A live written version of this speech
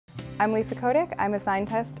I'm Lisa Kotyk, I'm a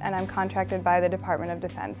scientist, and I'm contracted by the Department of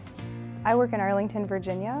Defense. I work in Arlington,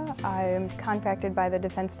 Virginia. I'm contracted by the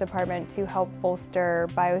Defense Department to help bolster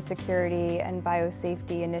biosecurity and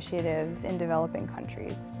biosafety initiatives in developing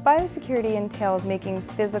countries. Biosecurity entails making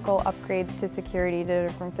physical upgrades to security to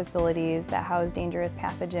different facilities that house dangerous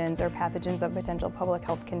pathogens or pathogens of potential public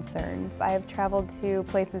health concerns. I have traveled to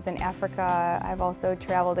places in Africa. I've also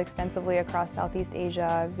traveled extensively across Southeast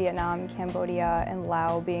Asia, Vietnam, Cambodia, and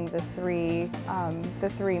Laos being the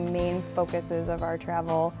three main focuses of our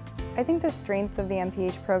travel. I think the strength of the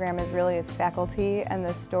MPH program is really its faculty and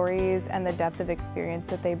the stories and the depth of experience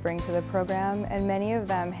that they bring to the program, and many of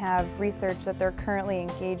them have research that they're currently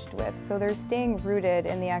engaged with, so they're staying rooted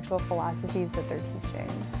in the actual philosophies that they're teaching.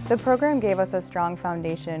 The program gave us a strong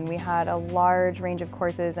foundation. We had a large range of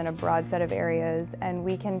courses in a broad set of areas, and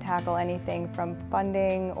we can tackle anything from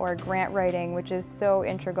funding or grant writing, which is so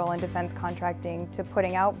integral in defense contracting, to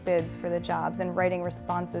putting out bids for the jobs and writing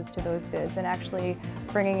responses to those bids and actually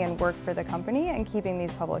bringing in work for the company and keeping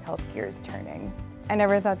these public health gears turning. I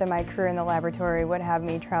never thought that my career in the laboratory would have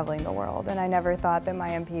me traveling the world, and I never thought that my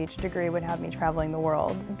MPH degree would have me traveling the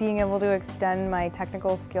world. Being able to extend my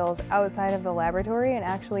technical skills outside of the laboratory and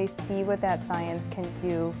actually see what that science can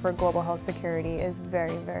do for global health security is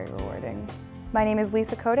very, very rewarding. My name is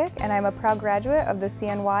Lisa Kotyk, and I'm a proud graduate of the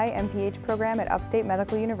CNY MPH program at Upstate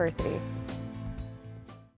Medical University.